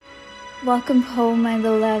Welcome home, my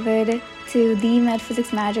beloved, to the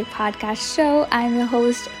Metaphysics Magic podcast show. I'm your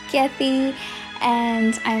host, Kathy,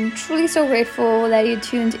 and I'm truly so grateful that you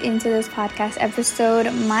tuned into this podcast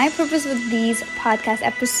episode. My purpose with these podcast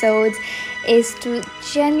episodes is to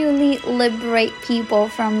genuinely liberate people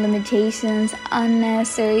from limitations,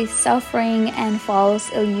 unnecessary suffering, and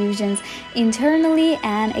false illusions internally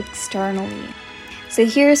and externally. So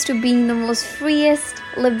here's to being the most freest,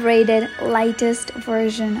 liberated, lightest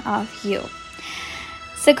version of you.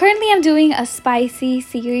 So currently I'm doing a spicy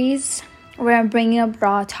series where I'm bringing up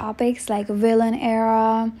raw topics like villain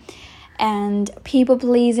era and people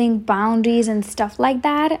pleasing, boundaries and stuff like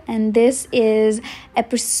that. And this is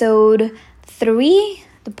episode 3,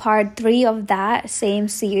 the part 3 of that same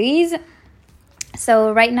series.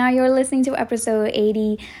 So right now you're listening to episode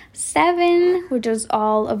 87, which is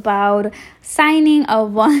all about signing a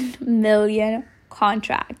 1 million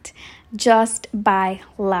contract just by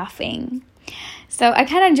laughing. So I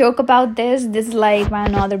kind of joke about this. This is like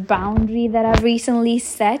another boundary that I've recently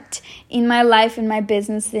set in my life, in my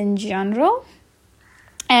business in general.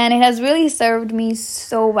 And it has really served me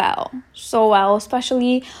so well,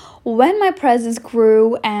 especially when my presence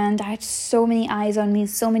grew and I had so many eyes on me,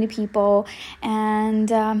 so many people and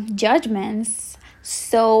judgments.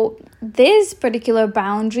 So this particular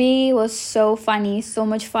boundary was so funny, so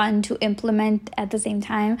much fun to implement at the same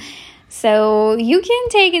time. So you can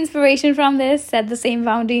take inspiration from this, set the same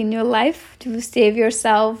boundary in your life to save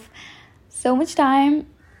yourself so much time,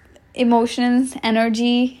 emotions,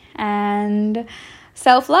 energy, and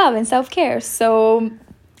self-love and self-care. So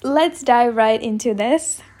let's dive right into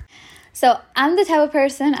this. So I'm the type of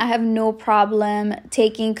person, I have no problem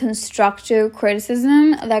taking constructive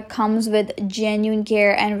criticism that comes with genuine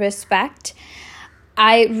care and respect.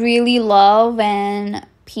 I really love when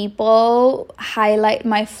people highlight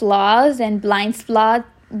my flaws and blind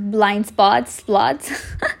spots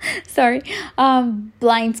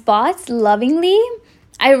lovingly.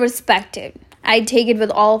 I respect it. I take it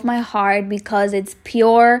with all of my heart because it's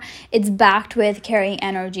pure, it's backed with carrying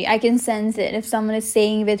energy. I can sense it. If someone is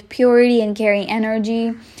saying with purity and carrying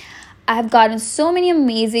energy, I've gotten so many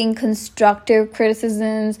amazing constructive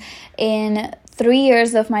criticisms in 3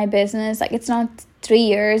 years of my business. Like, it's not 3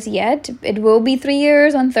 years yet. It will be 3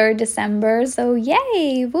 years on 3rd December. So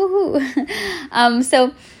yay, woohoo.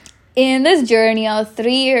 So in this journey of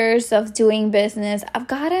 3 years of doing business, I've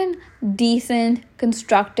gotten decent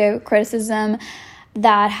constructive criticism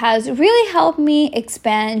that has really helped me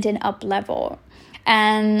expand and up level.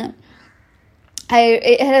 And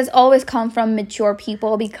it has always come from mature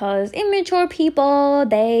people, because immature people,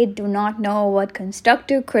 they do not know what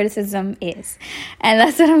constructive criticism is. And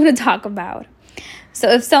that's what I'm going to talk about. So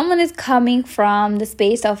if someone is coming from the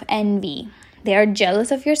space of envy, they are jealous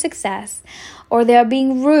of your success, or they are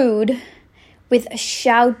being rude with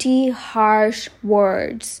shouty, harsh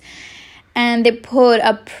words, and they put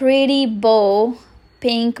a pretty bow,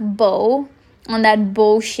 pink bow, on that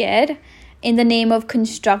bullshit in the name of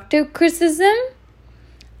constructive criticism,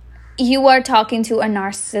 you are talking to a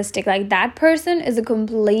narcissistic. Like, that person is a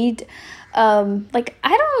complete, I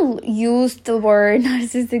don't use the word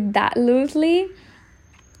narcissistic that loosely.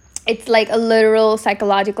 It's like a literal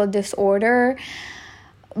psychological disorder.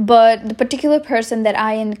 But the particular person that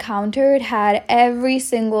I encountered had every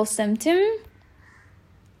single symptom.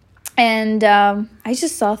 And I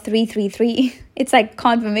just saw 333. It's like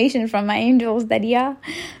confirmation from my angels that, yeah,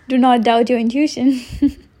 do not doubt your intuition.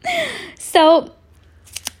 So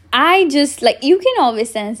I just, you can always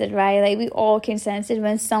sense it, right? Like, we all can sense it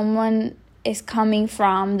when someone is coming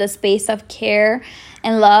from the space of care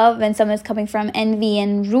and love, and someone is coming from envy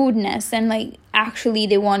and rudeness, and actually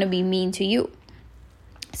they want to be mean to you.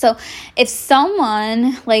 So if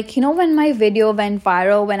someone, when my video went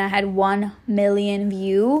viral, when I had 1 million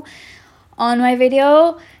view on my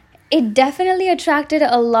video, it definitely attracted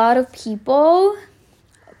a lot of people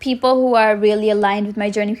who are really aligned with my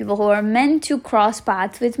journey, people who are meant to cross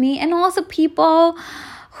paths with me, and also people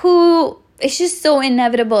who, it's just so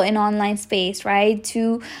inevitable in online space, right,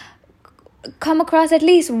 to come across at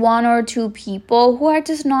least 1 or 2 people who are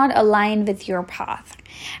just not aligned with your path.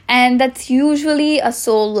 And that's usually a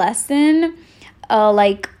soul lesson,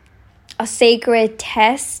 like a sacred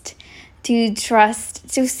test to trust,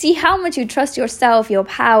 to see how much you trust yourself, your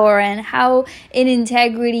power, and how in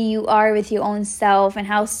integrity you are with your own self, and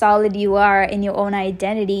how solid you are in your own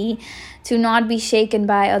identity, to not be shaken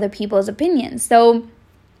by other people's opinions. So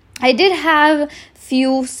I did have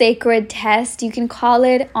few sacred tests, you can call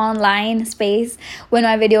it, online space when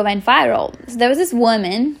my video went viral. So there was this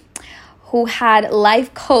woman who had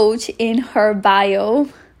life coach in her bio,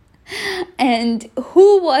 And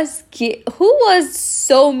who was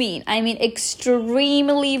so mean? I mean,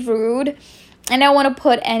 extremely rude. And I don't want to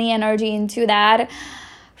put any energy into that.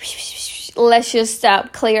 Let's just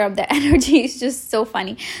clear up the energy. It's just so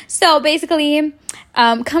funny. So basically,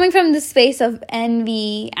 coming from the space of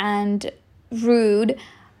envy and rude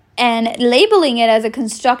and labeling it as a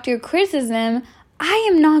constructive criticism, I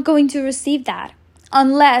am not going to receive that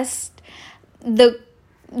unless the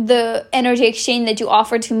energy exchange that you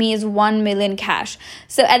offer to me is 1 million cash.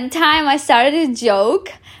 So at the time, I started a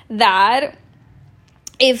joke that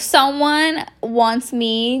if someone who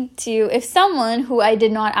I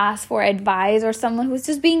did not ask for advice, or someone who's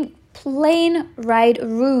just being plain right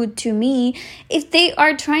rude to me, if they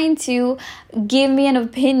are trying to give me an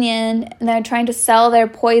opinion and they're trying to sell their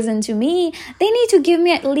poison to me, they need to give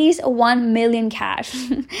me at least 1 million cash.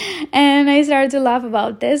 And I started to laugh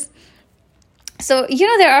about this. So,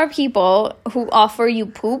 there are people who offer you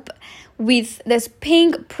poop with this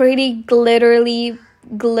pink, pretty,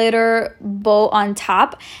 glitter bow on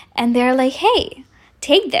top, and they're like, hey,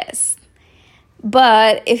 take this.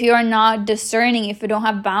 But if you're not discerning, if you don't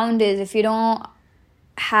have boundaries, if you don't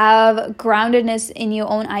have groundedness in your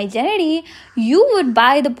own identity, you would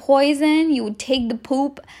buy the poison, you would take the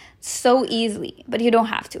poop so easily. But you don't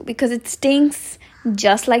have to, because it stinks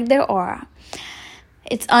just like their aura.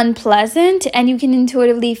 It's unpleasant and you can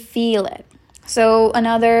intuitively feel it. So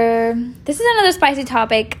this is another spicy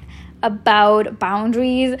topic about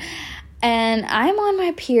boundaries. And I'm on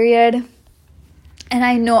my period, and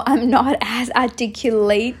I know I'm not as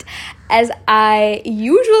articulate as I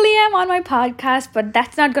usually am on my podcast, but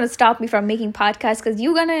that's not going to stop me from making podcasts, because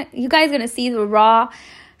you guys gonna see the raw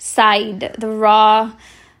side, the raw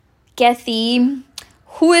Gethy,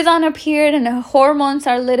 who is on her period and her hormones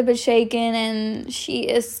are a little bit shaken, and she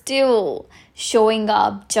is still showing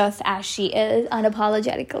up just as she is,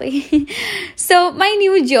 unapologetically. So my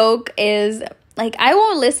new joke is, I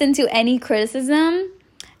won't listen to any criticism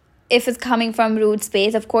if it's coming from rude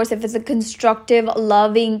space. Of course, if it's a constructive,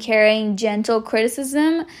 loving, caring, gentle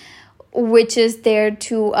criticism, which is there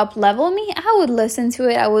to up-level me, I would listen to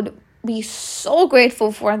it. I would be so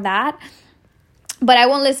grateful for that. But I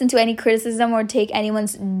won't listen to any criticism or take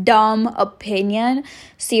anyone's dumb opinion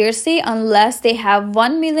seriously unless they have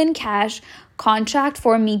 1 million cash contract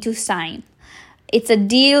for me to sign. It's a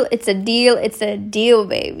deal,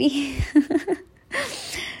 baby.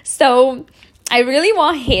 So I really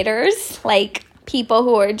want haters, people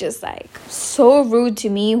who are just so rude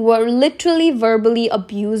to me, who are literally verbally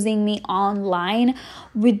abusing me online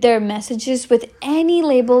with their messages, with any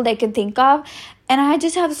label they can think of. And I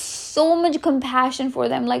just have so much compassion for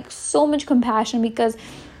them, so much compassion, because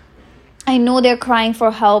I know they're crying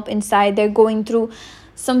for help inside. They're going through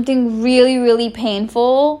something really, really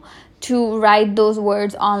painful to write those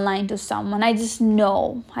words online to someone. I just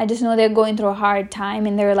know they're going through a hard time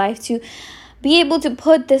in their life to be able to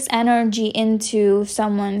put this energy into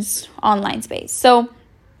someone's online space. So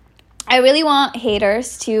I really want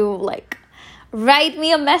haters to write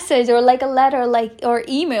me a message or a letter, or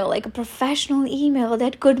email, a professional email,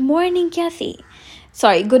 that good morning,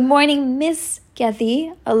 Miss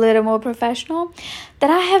Gethy, a little more professional, that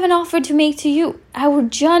I have an offer to make to you. I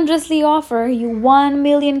would generously offer you 1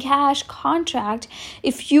 million cash contract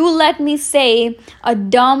if you let me say a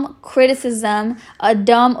dumb criticism, a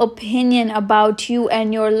dumb opinion about you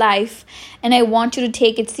and your life, and I want you to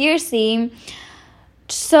take it seriously.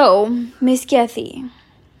 So, Miss Gethy,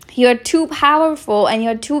 you're too powerful and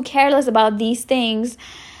you're too careless about these things.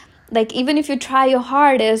 Even if you try your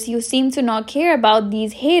hardest, you seem to not care about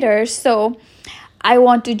these haters. So I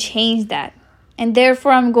want to change that. And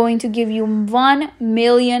therefore, I'm going to give you 1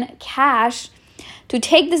 million cash to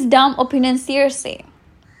take this dumb opinion seriously.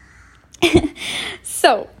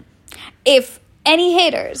 So if any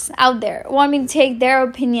haters out there want me to take their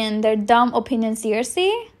dumb opinion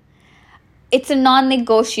seriously, it's a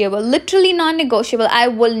non-negotiable, literally non-negotiable. I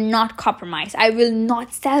will not compromise. I will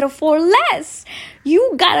not settle for less.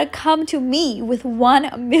 You gotta come to me with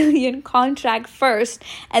 1 million contract first,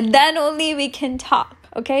 and then only we can talk,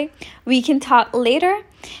 okay? We can talk later.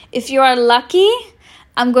 If you are lucky,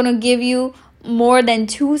 I'm gonna give you more than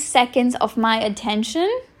 2 seconds of my attention,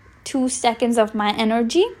 2 seconds of my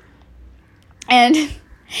energy. And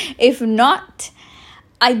if not,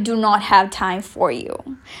 I do not have time for you.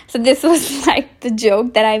 So this was the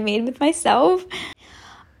joke that I made with myself.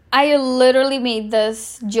 I literally made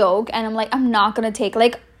this joke and I'm not going to take,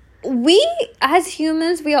 we as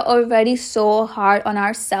humans, we are already so hard on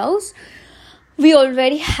ourselves. We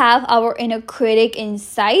already have our inner critic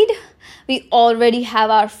inside. We already have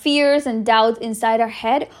our fears and doubts inside our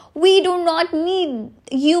head. We do not need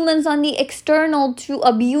humans on the external to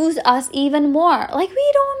abuse us even more. Like,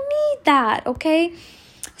 we don't need that, okay?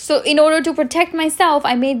 So in order to protect myself,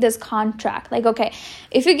 I made this contract. Like, okay,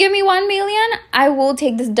 if you give me 1 million, I will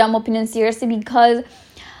take this dumb opinion seriously, because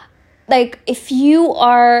like, if you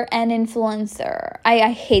are an influencer,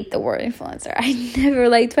 I hate the word influencer. I never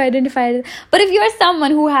like to identify it. But if you are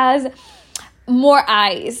someone who has more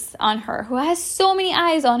eyes on her, who has so many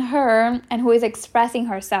eyes on her, and who is expressing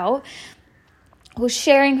herself, who's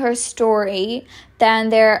sharing her story, then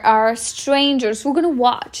there are strangers who are going to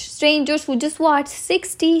watch. Strangers who just watch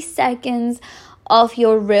 60 seconds of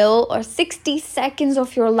your reel or 60 seconds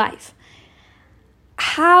of your life.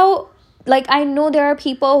 Like, I know there are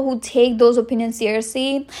people who take those opinions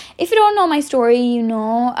seriously. If you don't know my story,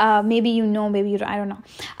 maybe you know, maybe you don't, I don't know.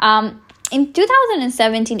 In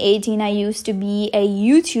 2017-18, I used to be a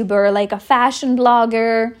YouTuber, like a fashion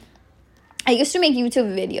blogger. I used to make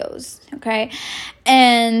YouTube videos, okay?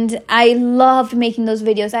 And I loved making those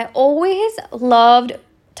videos. I always loved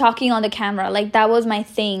talking on the camera. Like, that was my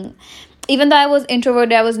thing. Even though I was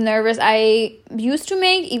introverted, I was nervous,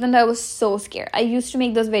 even though I was so scared, I used to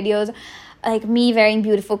make those videos, like me wearing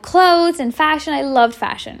beautiful clothes and fashion. I loved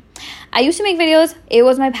fashion. I used to make videos. It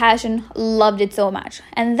was my passion. Loved it so much.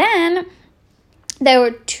 And then there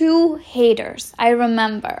were 2 haters, I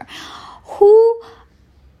remember, who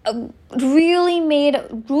really made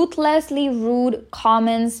ruthlessly rude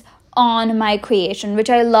comments on my creation,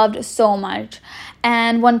 which I loved so much.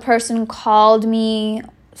 And one person called me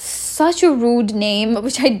such a rude name,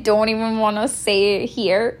 which I don't even want to say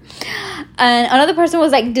here. And another person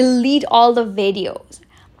was like, delete all the videos.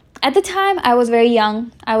 At the time, I was very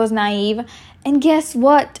young. I was naive. And guess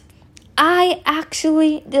what? I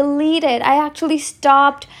actually deleted. I actually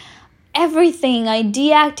stopped everything. I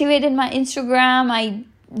deactivated my Instagram. I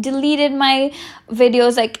deleted my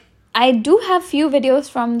videos. Like, I do have few videos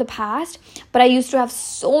from the past, but I used to have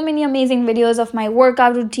so many amazing videos of my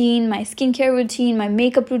workout routine, my skincare routine, my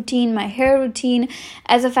makeup routine, my hair routine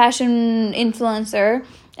as a fashion influencer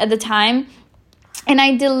at the time. And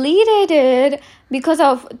I deleted it because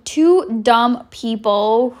of 2 dumb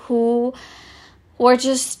people who were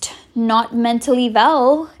just not mentally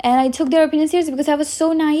well. And I took their opinion seriously because I was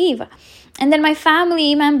so naive. And then my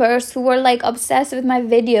family members who were like obsessed with my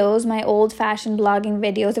videos, my old fashioned blogging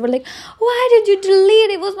videos, they were like, why did you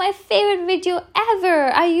delete it? It was my favorite video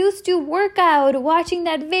ever. I used to work out watching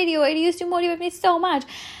that video. It used to motivate me so much.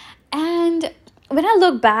 And when I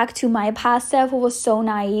look back to my past self who was so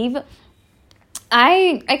naive,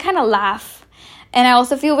 I kind of laugh. And I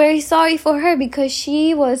also feel very sorry for her, because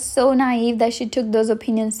she was so naive that she took those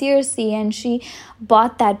opinions seriously and she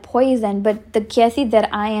bought that poison. But the Kathy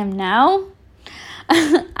that I am now,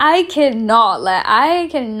 I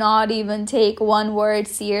cannot even take one word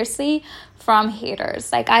seriously from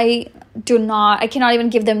haters. Like, I cannot even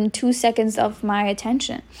give them 2 seconds of my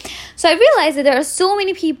attention. So I realized that there are so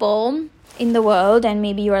many people in the world, and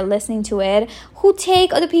maybe you are listening to it, who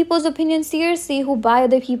take other people's opinions seriously, who buy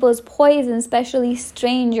other people's poison, especially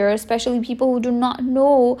strangers, especially people who do not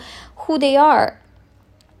know who they are.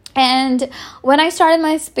 And when I started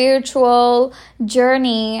my spiritual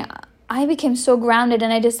journey, I became so grounded,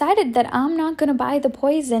 and I decided that I'm not going to buy the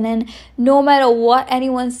poison, and no matter what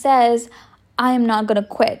anyone says, I am not going to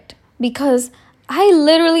quit, because I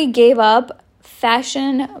literally gave up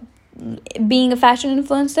being a fashion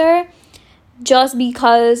influencer, just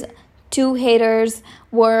because 2 haters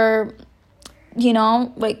were,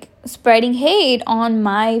 like, spreading hate on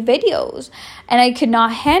my videos. And I could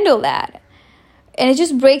not handle that. And it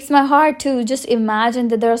just breaks my heart to just imagine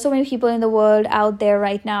that there are so many people in the world out there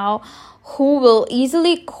right now who will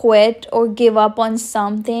easily quit or give up on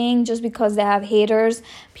something just because they have haters,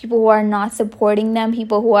 people who are not supporting them,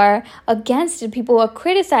 people who are against it, people who are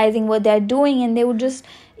criticizing what they're doing, and they would just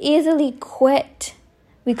easily quit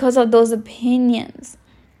because of those opinions.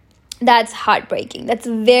 That's heartbreaking. That's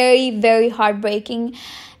very, very heartbreaking.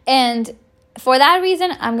 And for that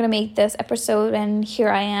reason, I'm going to make this episode, and here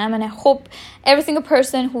I am. And I hope every single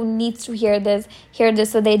person who needs to hear this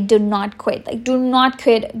so they do not quit. Like, do not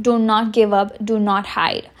quit. Do not give up. Do not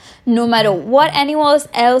hide. No matter what anyone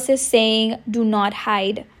else is saying, do not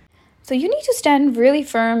hide. So you need to stand really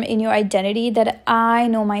firm in your identity that I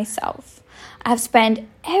know myself. I've spent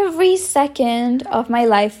every second of my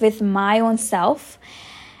life with my own self.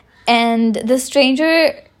 And that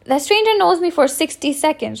stranger knows me for 60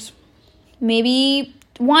 seconds. Maybe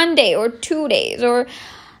 1 day or 2 days, or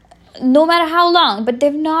no matter how long. But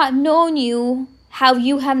they've not known you how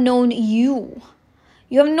you have known you.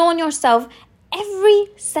 You have known yourself every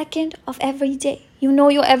second of every day. You know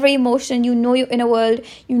your every emotion. You know your inner world.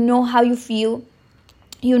 You know how you feel.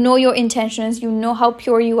 You know your intentions. You know how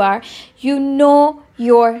pure you are. You know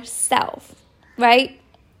yourself, right?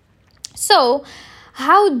 So,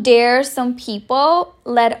 how dare some people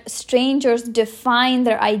let strangers define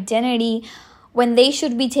their identity when they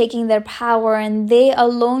should be taking their power and they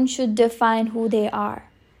alone should define who they are?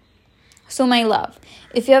 So, my love,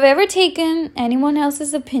 if you have ever taken anyone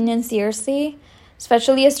else's opinion seriously,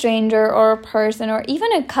 especially a stranger or a person or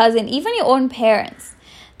even a cousin, even your own parents,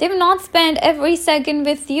 they've not spent every second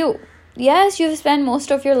with you. Yes, you've spent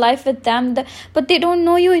most of your life with them, but they don't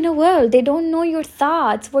know you in a world. They don't know your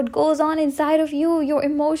thoughts, what goes on inside of you, your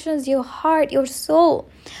emotions, your heart, your soul.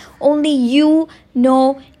 Only you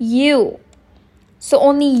know you. So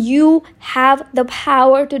only you have the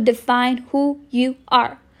power to define who you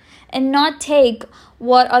are and not take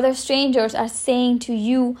what other strangers are saying to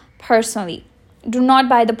you personally. Do not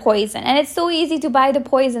buy the poison. And it's so easy to buy the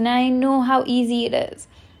poison. And I know how easy it is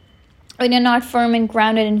when you're not firm and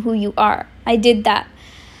grounded in who you are. I did that.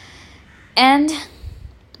 And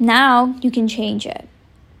now you can change it.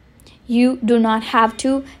 You do not have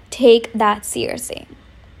to take that seriously.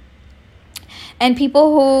 And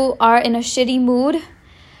people who are in a shitty mood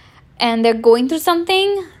and they're going through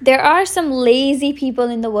something, there are some lazy people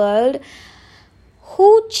in the world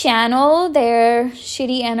who channel their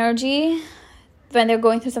shitty energy when they're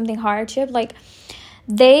going through something hardship. Like,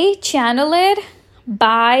 they channel it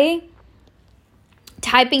by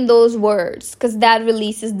typing those words because that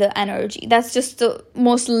releases the energy. That's just the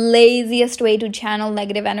most laziest way to channel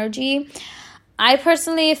negative energy. I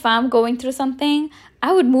personally, if I'm going through something,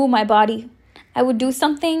 I would move my body. I would do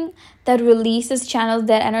something that releases, channels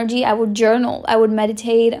that energy. I would journal. I would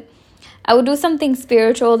meditate. I would do something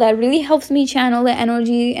spiritual that really helps me channel the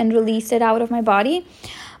energy and release it out of my body.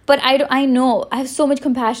 But I know, I have so much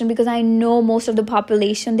compassion because I know most of the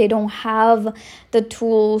population, they don't have the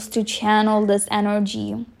tools to channel this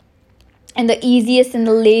energy. And the easiest and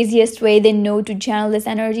the laziest way they know to channel this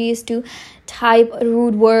energy is to type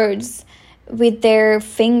rude words with their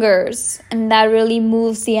fingers. And that really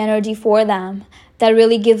moves the energy for them. That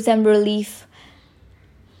really gives them relief.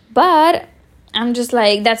 But I'm just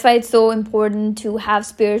like, that's why it's so important to have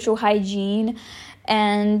spiritual hygiene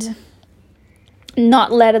and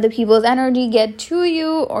not let other people's energy get to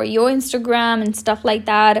you or your Instagram and stuff like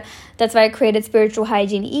that. That's why I created Spiritual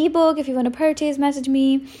Hygiene ebook. If you want to purchase, message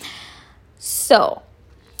me. So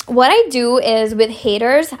what I do is with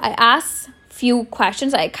haters, I ask few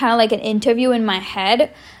questions. I kind of like an interview in my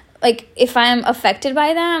head. Like, if I'm affected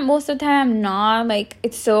by them, most of the time I'm not. Like,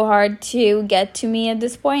 it's so hard to get to me at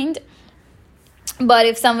this point. But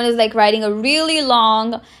if someone is like writing a really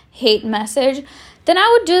long hate message, then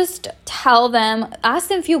I would just tell them, ask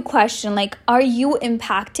them a few questions like, are you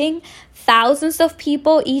impacting thousands of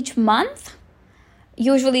people each month?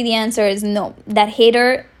 Usually the answer is no. That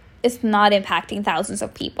hater is not impacting thousands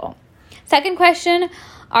of people. Second question,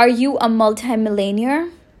 are you a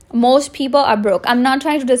multimillionaire? Most people are broke. I'm not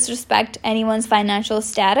trying to disrespect anyone's financial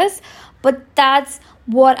status, but that's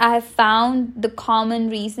what I found the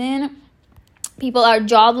common reason. People are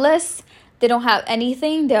jobless. They don't have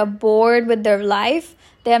anything. They're bored with their life.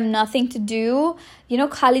 They have nothing to do. You know,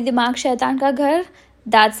 khali dimag shaitan ka ghar.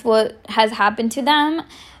 That's what has happened to them.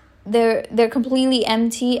 They're completely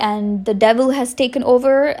empty and the devil has taken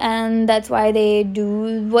over, and that's why they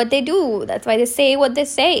do what they do. That's why they say what they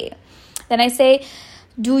say. Then I say,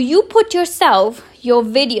 do you put yourself, your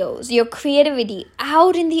videos, your creativity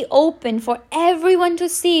out in the open for everyone to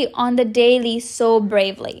see on the daily so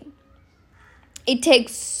bravely? It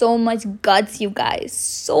takes so much guts, you guys,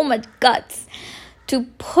 so much guts to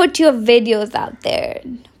put your videos out there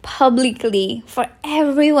publicly for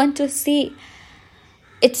everyone to see.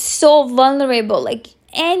 It's so vulnerable. Like,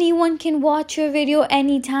 anyone can watch your video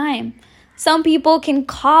anytime. Some people can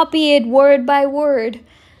copy it word by word.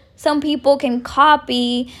 Some people can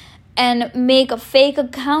copy and make a fake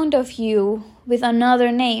account of you with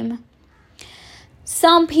another name.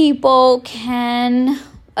 Some people can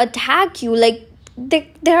attack you. Like,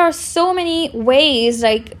 there are so many ways.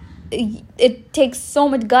 Like, it takes so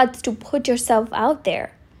much guts to put yourself out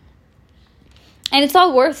there. And it's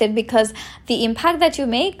all worth it because the impact that you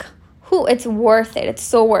make, it's worth it. It's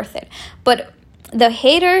so worth it. But the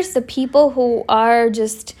haters, the people who are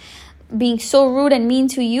just being so rude and mean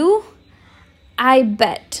to you, I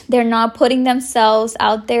bet they're not putting themselves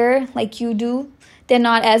out there like you do. They're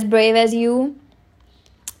not as brave as you.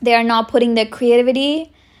 They are not putting their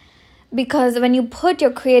creativity Because when you put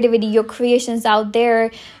your creativity, your creations out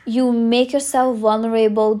there, you make yourself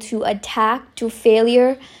vulnerable to attack, to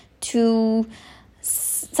failure, to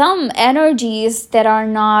some energies that are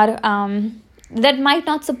not, that might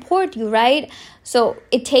not support you, right? So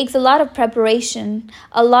it takes a lot of preparation,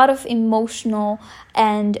 a lot of emotional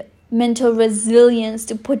and mental resilience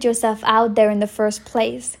to put yourself out there in the first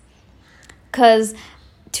place. Because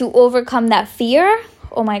to overcome that fear,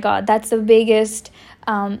 oh my God, that's the biggest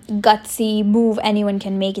gutsy move anyone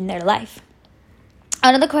can make in their life.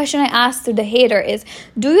 Another question I asked to the hater is,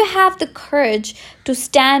 do you have the courage to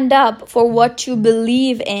stand up for what you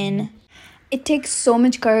believe in? It takes so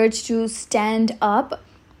much courage to stand up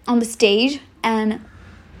on the stage and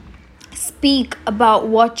speak about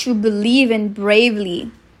what you believe in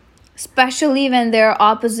bravely, especially when there are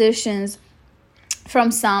oppositions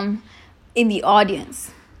from some in the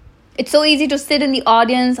audience. It's so easy to sit in the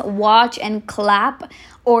audience, watch and clap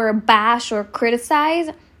or bash or criticize,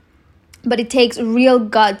 but it takes real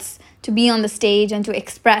guts to be on the stage and to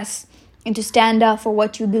express and to stand up for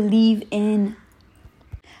what you believe in.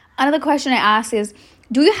 Another question I ask is,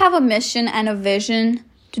 do you have a mission and a vision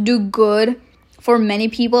to do good for many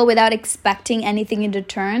people without expecting anything in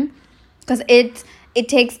return? Because it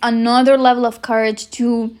takes another level of courage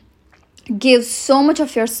to give so much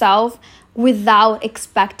of yourself without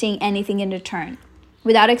expecting anything in return,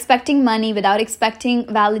 without expecting money, without expecting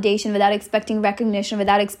validation, without expecting recognition,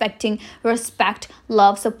 without expecting respect,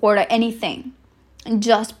 love, support, or anything, and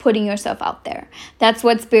just putting yourself out there. That's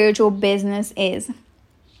what spiritual business is,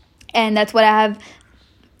 and that's what I have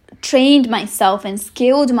trained myself and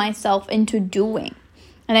skilled myself into doing.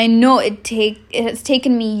 And I know it has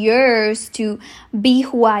taken me years to be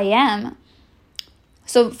who I am.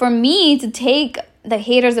 So for me to take the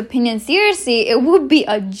haters' opinion seriously, it would be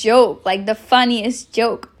a joke, like the funniest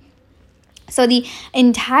joke. So the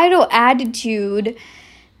entitled attitude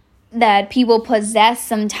that people possess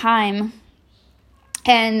sometimes,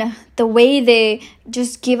 and the way they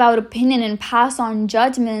just give out opinion and pass on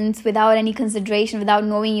judgments without any consideration, without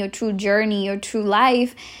knowing your true journey, your true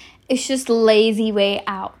life, it's just lazy way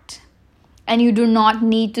out. And you do not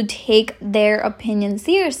need to take their opinion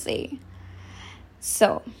seriously.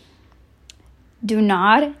 So do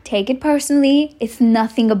not take it personally. It's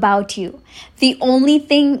nothing about you. The only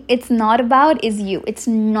thing it's not about is you. It's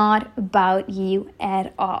not about you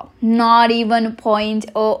at all. Not even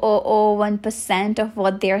 0.0001% of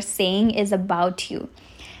what they're saying is about you.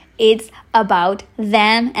 It's about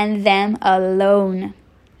them and them alone.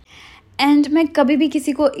 And मैं कभी भी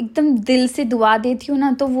किसी को एकदम दिल से दुआ देती हूँ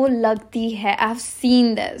ना, तो वो लगती है. I've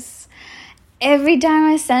seen this. Every time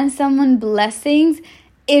I send someone blessings,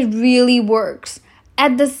 it really works.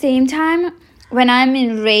 At the same time, when I'm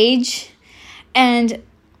in rage and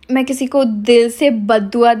मैं किसी को दिल से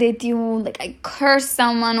बद्दुआ देती हूँ, like I curse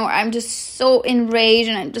someone or I'm just so enraged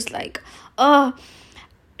and I'm just like,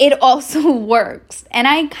 it also works. And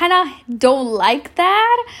I kind of don't like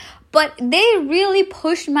that, but they really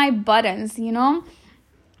push my buttons, you know?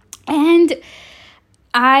 And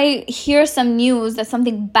I hear some news that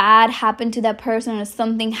something bad happened to that person or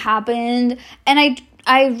something happened, and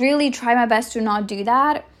I really try my best to not do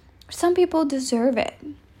that. Some people deserve it.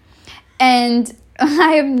 And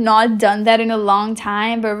I have not done that in a long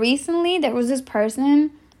time, but recently there was this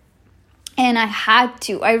person and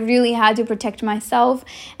I really had to protect myself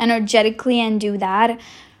energetically and do that.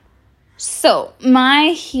 So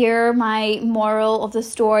my moral of the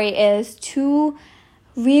story is to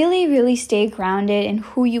really, really stay grounded in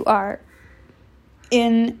who you are,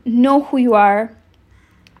 and know who you are,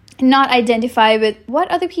 not identify with what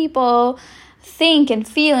other people think and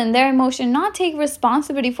feel and their emotion, not take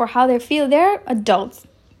responsibility for how they feel. They're adults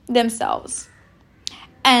themselves,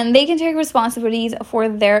 and they can take responsibilities for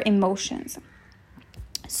their emotions.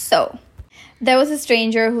 So there was a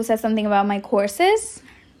stranger who said something about my courses.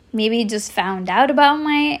 Maybe he just found out about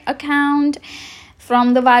my account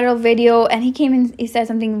from the viral video, and he came in, he said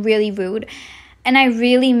something really rude, and I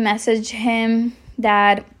really messaged him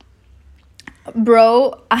that,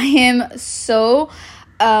 bro, I am so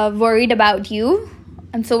worried about you.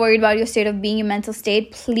 I'm so worried about your state of being, your mental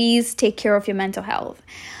state. Please take care of your mental health.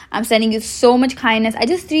 I'm sending you so much kindness. I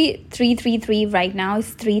just 333 right now.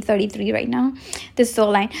 It's 333 right now. This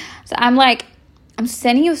soul line. So I'm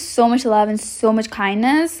sending you so much love and so much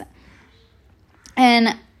kindness.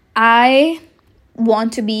 And I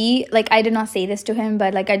want to be, I did not say this to him,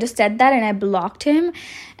 but I just said that and I blocked him.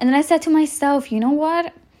 And then I said to myself, you know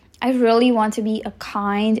what? I really want to be a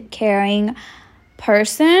kind, caring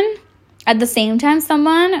person. At the same time,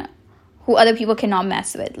 someone who other people cannot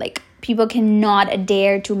mess with. people cannot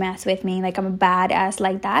dare to mess with me. Like, I'm a badass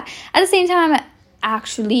like that. At the same time, I'm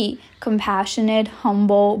actually compassionate,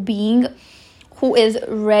 humble being who is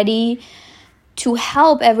ready to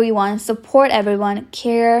help everyone, support everyone,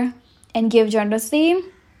 care, and give generously.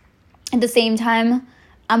 At the same time,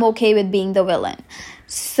 I'm okay with being the villain.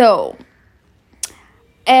 So,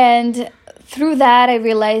 and through that, I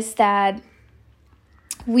realized that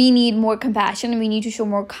we need more compassion. We need to show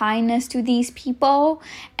more kindness to these people.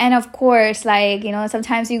 And of course, like,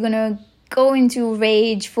 sometimes you're gonna go into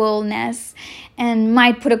ragefulness and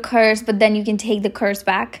might put a curse, but then you can take the curse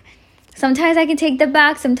back. Sometimes I can take that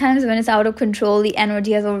back. Sometimes when it's out of control, the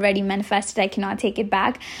energy has already manifested, I cannot take it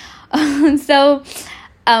back. So,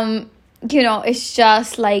 it's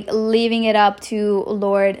just like leaving it up to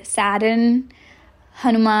Lord Saturn,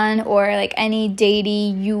 Hanuman, or like any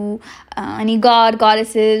deity any god,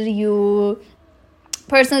 goddesses you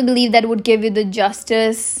personally believe that would give you the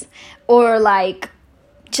justice, or like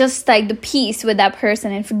just like the peace with that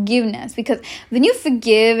person and forgiveness. Because when you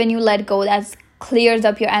forgive and you let go, that clears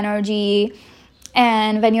up your energy.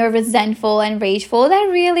 And when you're resentful and rageful, that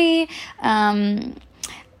really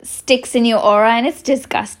sticks in your aura, and it's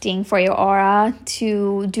disgusting for your aura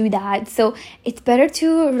to do that. So it's better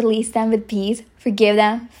to release them with peace, forgive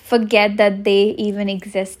them, forget that they even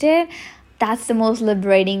existed. That's the most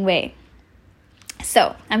liberating way.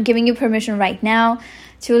 So I'm giving you permission right now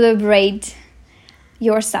to liberate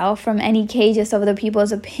yourself from any cages of other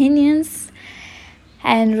people's opinions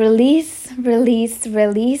and release.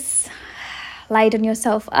 Lighten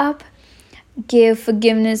yourself up. Give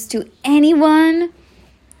forgiveness to anyone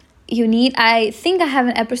you need. I think I have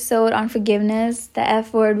an episode on forgiveness. The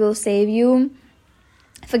F word will save you.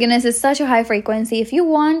 Forgiveness is such a high frequency. If you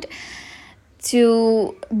want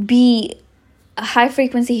to be a high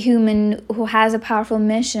frequency human who has a powerful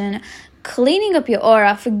mission, cleaning up your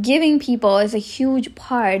aura, forgiving people is a huge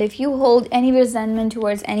part. If you hold any resentment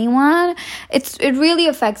towards anyone, it really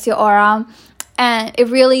affects your aura, and it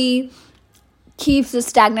really keeps the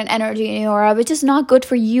stagnant energy in your aura, which is not good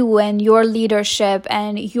for you and your leadership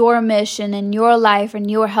and your mission and your life and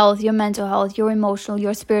your health, your mental health, your emotional,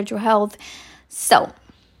 your spiritual health. So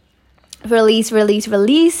release,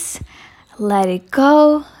 let it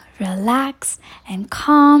go, relax and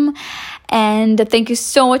calm. And thank you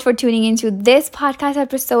so much for tuning into this podcast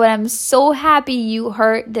episode. I'm so happy you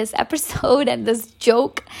heard this episode and this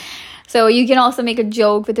joke. So you can also make a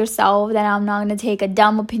joke with yourself that I'm not going to take a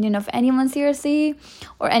dumb opinion of anyone seriously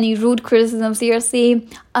or any rude criticism seriously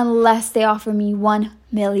unless they offer me 1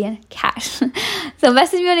 million cash. So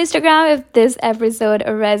message me on Instagram if this episode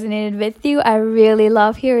resonated with you. I really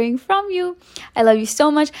love hearing from you. I love you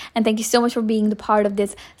so much, and thank you so much for being the part of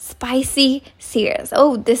this spicy series.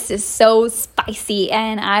 Oh, this is so spicy,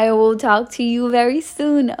 and I will talk to you very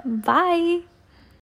soon. Bye.